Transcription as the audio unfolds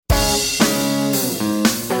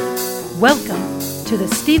Welcome to the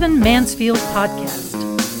Stephen Mansfield Podcast.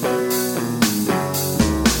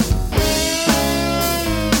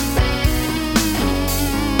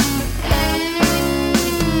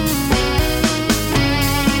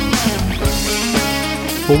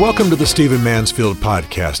 Well, welcome to the Stephen Mansfield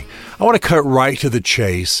Podcast. I want to cut right to the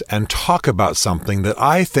chase and talk about something that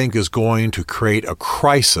I think is going to create a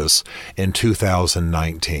crisis in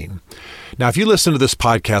 2019. Now, if you listen to this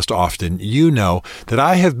podcast often, you know that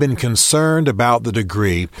I have been concerned about the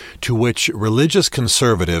degree to which religious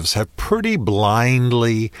conservatives have pretty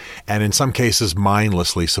blindly and in some cases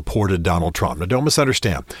mindlessly supported Donald Trump. Now, don't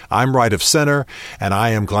misunderstand. I'm right of center, and I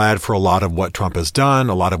am glad for a lot of what Trump has done,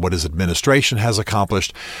 a lot of what his administration has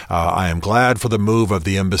accomplished. I am glad for the move of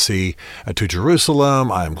the embassy to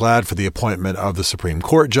Jerusalem. I am glad for the appointment of the Supreme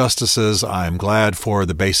Court justices. I am glad for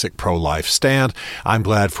the basic pro-life stand. I'm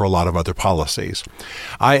glad for a lot of other policies.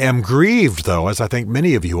 I am grieved, though, as I think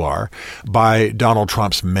many of you are, by Donald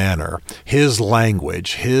Trump's manner, his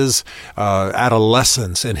language, his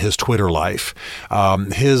adolescence in his Twitter life,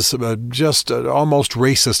 his just almost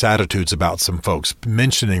racist attitudes about some folks,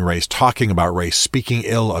 mentioning race, talking about race, speaking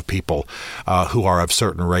ill of people who are of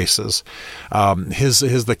certain races,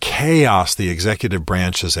 the chaos the executive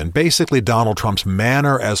branch is in. Basically, Donald Trump's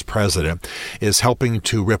manner as president is helping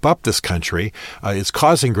to rip up this country. It's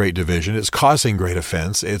causing great division. It's causing great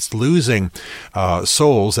offense. It's losing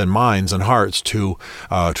souls and minds and hearts to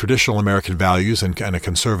traditional American values and a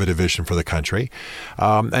conservative vision for the country.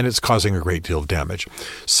 And it's causing a great deal of damage.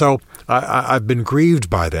 So I've been grieved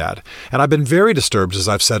by that. And I've been very disturbed, as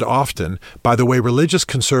I've said often, by the way religious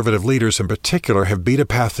conservative leaders in particular have beat a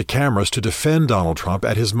path to cameras to defend Donald Trump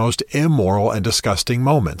at his most immoral and disgusting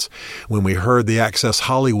moments. When we heard the Access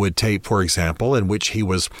Hollywood tape, for example, in which he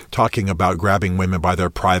was talking about grabbing women by their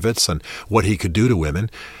privates and what he could do to women,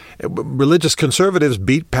 religious conservatives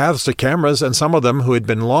beat paths to cameras, and some of them who had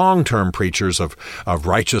been long-term preachers of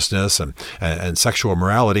righteousness and sexual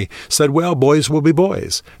morality said, well, boys will be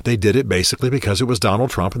boys. They did it basically because it was Donald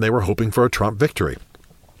Trump and they were hoping for a Trump victory.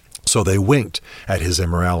 So they winked at his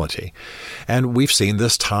immorality. And we've seen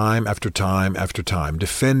this time after time after time,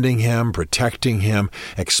 defending him, protecting him,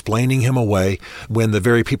 explaining him away, when the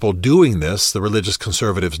very people doing this, the religious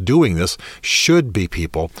conservatives doing this, should be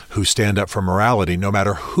people who stand up for morality, no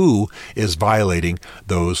matter who is violating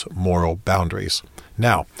those moral boundaries.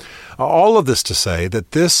 Now, all of this to say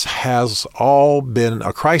that this has all been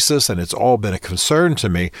a crisis and it's all been a concern to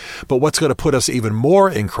me. But what's going to put us even more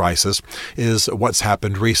in crisis is what's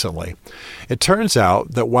happened recently. It turns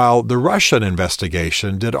out that while the Russian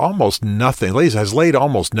investigation did almost nothing, has laid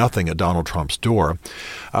almost nothing at Donald Trump's door,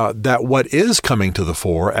 that what is coming to the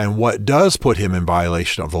fore and what does put him in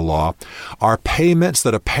violation of the law are payments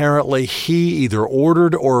that apparently he either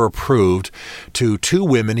ordered or approved to two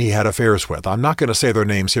women he had affairs with. I'm not going to say their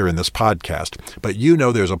names here in this podcast, but you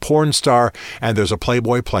know there's a porn star and there's a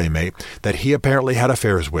Playboy playmate that he apparently had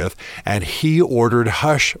affairs with, and he ordered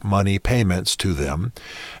hush money payments to them.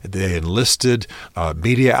 They enlisted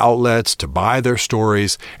media outlets to buy their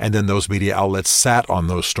stories, and then those media outlets sat on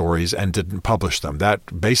those stories and didn't publish them.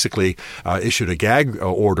 That basically issued a gag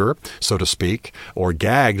order, so to speak, or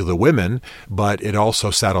gagged the women, but it also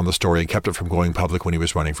sat on the story and kept it from going public when he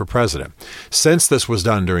was running for president. Since this was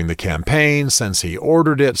done during the campaign, since he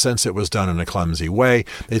ordered it, since it was done in a clumsy way,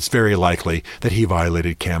 it's very likely that he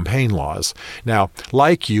violated campaign laws. Now,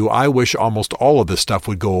 like you, I wish almost all of this stuff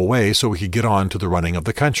would go away so we could get on to the running of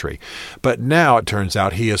the country. But now it turns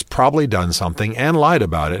out he has probably done something and lied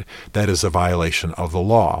about it that is a violation of the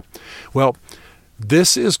law. Well,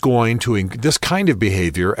 this kind of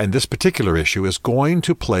behavior and this particular issue is going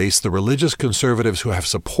to place the religious conservatives who have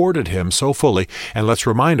supported him so fully, and let's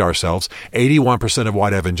remind ourselves, 81% of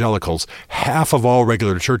white evangelicals, half of all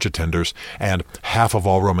regular church attenders, and half of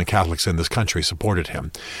all Roman Catholics in this country supported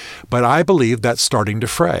him. But I believe that's starting to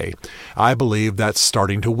fray. I believe that's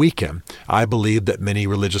starting to weaken. I believe that many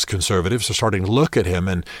religious conservatives are starting to look at him,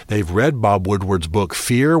 and they've read Bob Woodward's book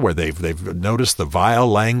Fear, where they've noticed the vile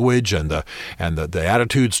language and the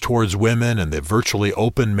attitudes towards women and the virtually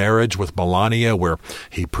open marriage with Melania, where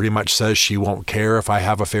he pretty much says she won't care if I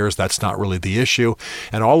have affairs. That's not really the issue.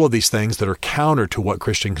 And all of these things that are counter to what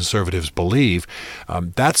Christian conservatives believe,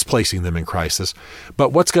 that's placing them in crisis.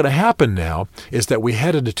 But what's going to happen now is that we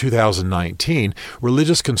head into 2019,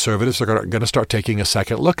 religious conservatives are going to start taking a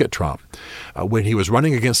second look at Trump. When he was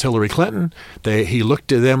running against Hillary Clinton, he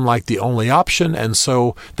looked at them like the only option, and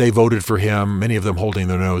so they voted for him, many of them holding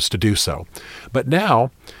their nose to do so. But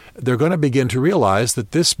now, they're going to begin to realize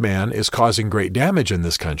that this man is causing great damage in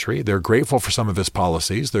this country. They're grateful for some of his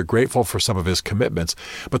policies. They're grateful for some of his commitments.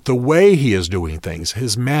 But the way he is doing things,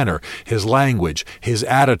 his manner, his language, his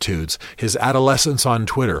attitudes, his adolescence on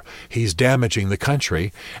Twitter, he's damaging the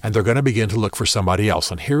country, and they're going to begin to look for somebody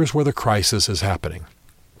else. And here's where the crisis is happening.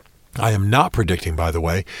 I am not predicting, by the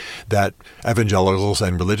way, that evangelicals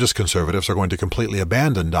and religious conservatives are going to completely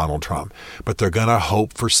abandon Donald Trump, but they're going to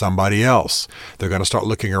hope for somebody else. They're going to start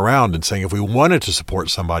looking around and saying, if we wanted to support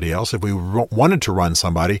somebody else, if we wanted to run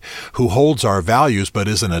somebody who holds our values but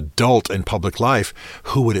is an adult in public life,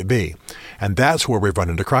 who would it be? And that's where we've run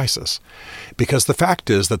into crisis. Because the fact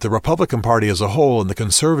is that the Republican Party as a whole and the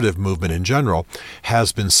conservative movement in general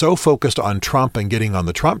has been so focused on Trump and getting on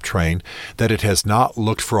the Trump train that it has not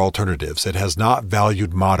looked for alternatives. It has not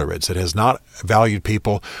valued moderates. It has not valued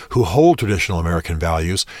people who hold traditional American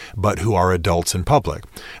values but who are adults in public.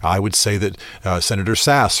 I would say that Senator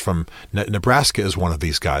Sass from Nebraska is one of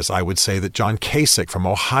these guys. I would say that John Kasich from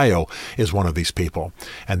Ohio is one of these people.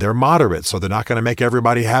 And they're moderates, so they're not going to make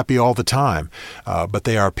everybody happy all the time. But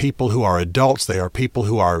they are people who are adults. They are people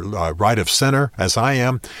who are right of center, as I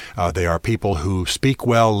am. They are people who speak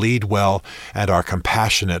well, lead well, and are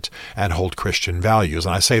compassionate and hold Christian values.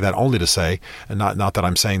 And I say that only to say, and not that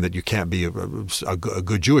I'm saying that you can't be a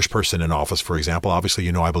good Jewish person in office, for example. Obviously,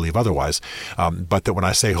 you know I believe otherwise. But that when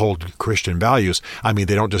I say hold Christian values, I mean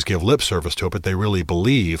they don't just give lip service to it, but they really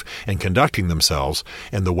believe in conducting themselves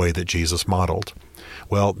in the way that Jesus modeled.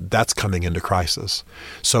 Well, that's coming into crisis.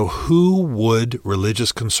 So who would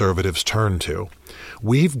religious conservatives turn to?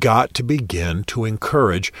 We've got to begin to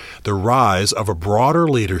encourage the rise of a broader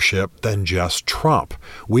leadership than just Trump.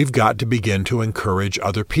 We've got to begin to encourage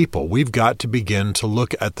other people. We've got to begin to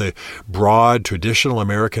look at the broad traditional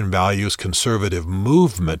American values conservative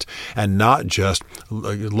movement and not just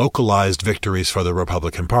localized victories for the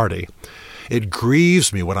Republican Party. It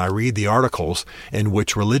grieves me when I read the articles in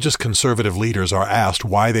which religious conservative leaders are asked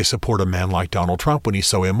why they support a man like Donald Trump when he's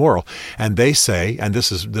so immoral. And they say, and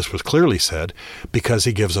this was clearly said, because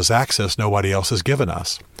he gives us access nobody else has given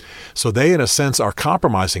us. So they, in a sense, are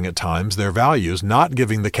compromising at times their values, not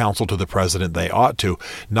giving the counsel to the president they ought to,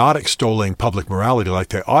 not extolling public morality like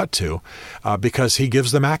they ought to, because he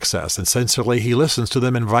gives them access. Essentially, he listens to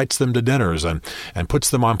them, invites them to dinners, and puts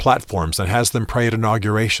them on platforms and has them pray at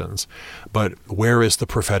inaugurations. But where is the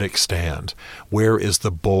prophetic stand? Where is the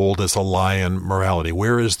bold as a lion morality?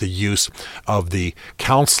 Where is the use of the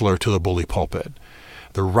counselor to the bully pulpit?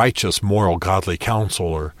 The righteous, moral, godly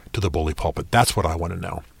counselor to the bully pulpit. That's what I want to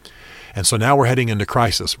know. And so now we're heading into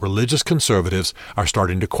crisis. Religious conservatives are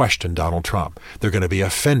starting to question Donald Trump. They're going to be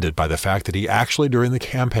offended by the fact that he actually, during the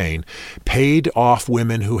campaign, paid off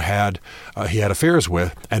women who he had affairs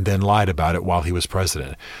with and then lied about it while he was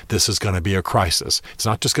president. This is going to be a crisis. It's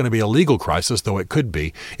not just going to be a legal crisis, though it could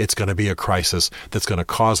be. It's going to be a crisis that's going to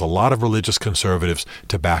cause a lot of religious conservatives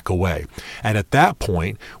to back away. And at that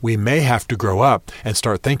point, we may have to grow up and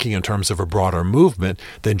start thinking in terms of a broader movement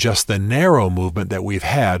than just the narrow movement that we've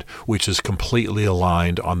had, which is completely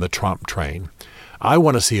aligned on the Trump train. I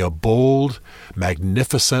want to see a bold,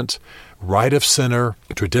 magnificent, right of center,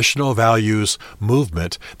 traditional values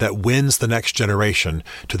movement that wins the next generation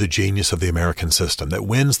to the genius of the American system, that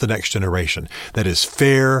wins the next generation, that is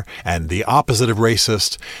fair and the opposite of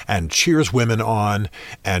racist and cheers women on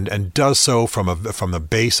and does so from the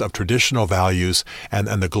base of traditional values and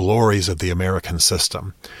the glories of the American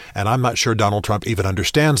system. And I'm not sure Donald Trump even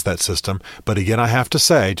understands that system. But again, I have to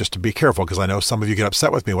say, just to be careful, because I know some of you get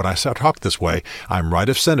upset with me when I talk this way, I'm right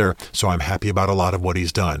of center, so I'm happy about a lot of what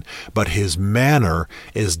he's done. But his manner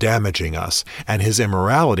is damaging us, and his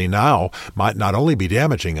immorality now might not only be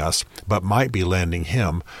damaging us, but might be landing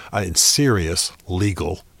him in serious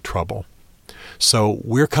legal trouble. So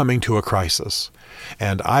we're coming to a crisis.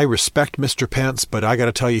 And I respect Mr. Pence, but I got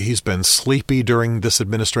to tell you, he's been sleepy during this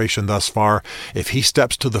administration thus far. If he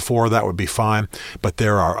steps to the fore, that would be fine. But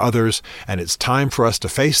there are others, and it's time for us to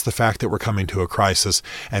face the fact that we're coming to a crisis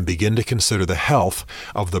and begin to consider the health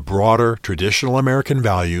of the broader traditional American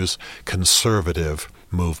values conservative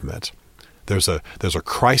movement. There's a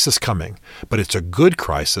crisis coming, but it's a good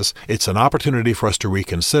crisis. It's an opportunity for us to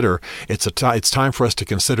reconsider. It's time for us to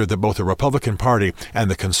consider that both the Republican Party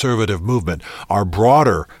and the conservative movement are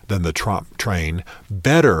broader than the Trump train,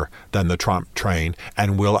 better than the Trump train,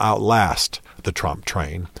 and will outlast the Trump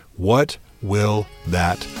train. What will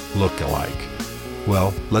that look like?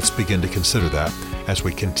 Well, let's begin to consider that as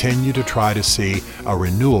we continue to try to see a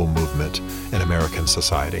renewal movement in American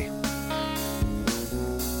society.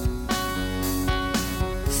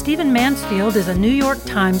 Stephen Mansfield is a New York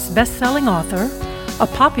Times best-selling author, a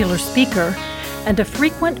popular speaker, and a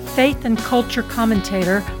frequent faith and culture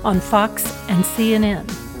commentator on Fox and CNN.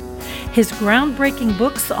 His groundbreaking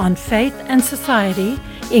books on faith and society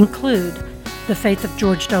include The Faith of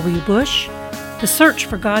George W. Bush, The Search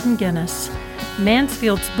for God in Guinness,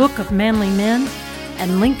 Mansfield's Book of Manly Men,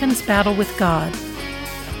 and Lincoln's Battle with God.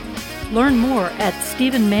 Learn more at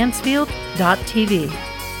StephenMansfield.tv.